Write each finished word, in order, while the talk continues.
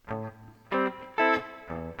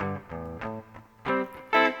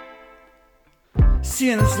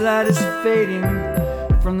seeing this light is fading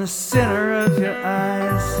from the center of your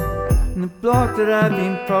eyes. And the block that I've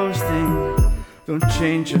been posting don't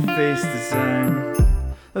change your face design.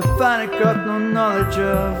 I finally got no knowledge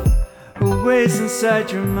of the ways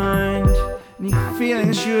inside your mind. Any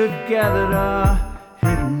feelings you have gathered are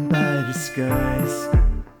hidden by disguise.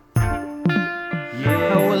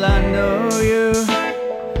 How will I know you?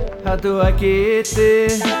 How do I get there?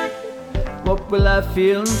 What will I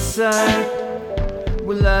feel inside?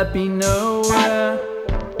 Will I be nowhere?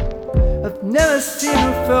 I've never seen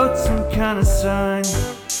or felt some kind of sign,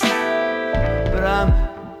 but I'm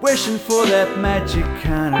wishing for that magic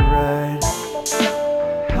kind of ride.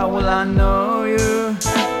 How will I know you?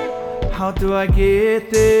 How do I get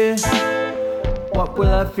there? What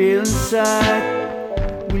will I feel inside?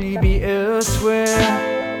 Will you be elsewhere?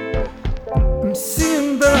 I'm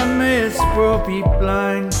seeing but I may as well be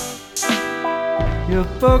blind. Your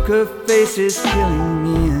poker face is killing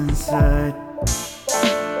me inside.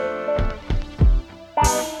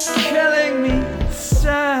 Killing me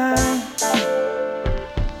inside.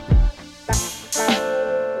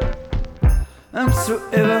 I'm so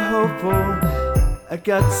ever hopeful, I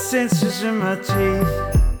got sensors in my teeth.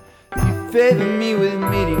 You favor me with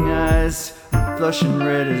meeting eyes, flushing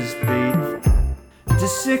red as beet.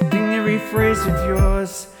 Dissecting every phrase of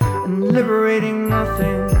yours and liberating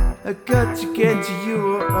nothing. I got to get to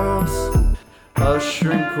you or else I'll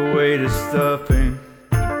shrink away to stuffing.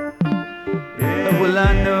 How will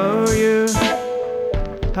I know you?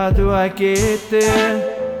 How do I get there?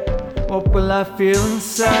 What will I feel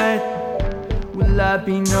inside? Will I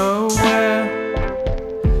be nowhere?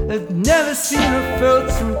 I've never seen or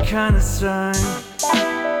felt some kind of sign,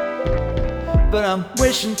 but I'm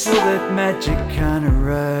wishing for that magic kind of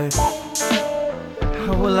ride.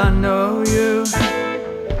 How will I know you?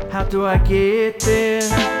 How do I get there?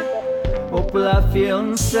 What will I feel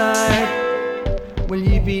inside? Will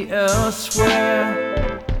you be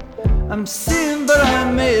elsewhere? I'm seeing but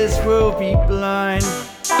I may as well be blind.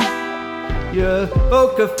 Your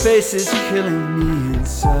poker face is killing me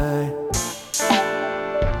inside.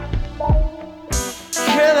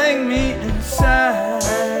 Killing me inside.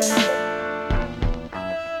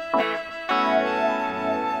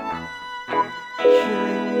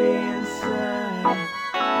 Killing me inside.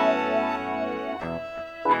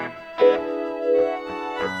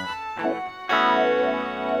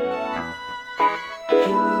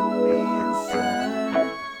 Killing me inside.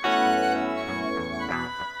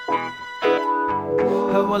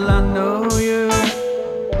 How will I know you?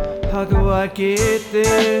 How do I get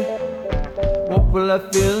there? What will I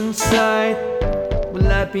feel inside? Will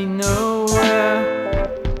I be nowhere?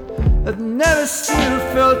 I've never seen or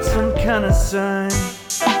felt some kind of sign,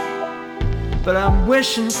 but I'm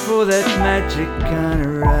wishing for that magic kind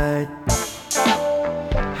of ride.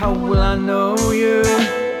 How will I know you?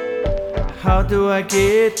 How do I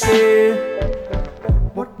get there?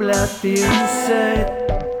 What will I feel inside?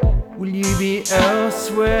 Will you be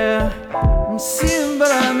elsewhere? I'm seeing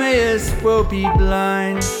but I may as well be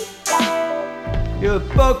blind. Your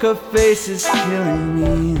poker face is killing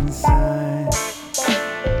me inside.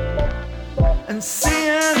 And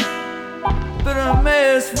seeing but I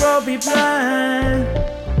may as well be blind.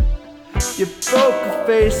 Your poker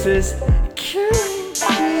face is killing me.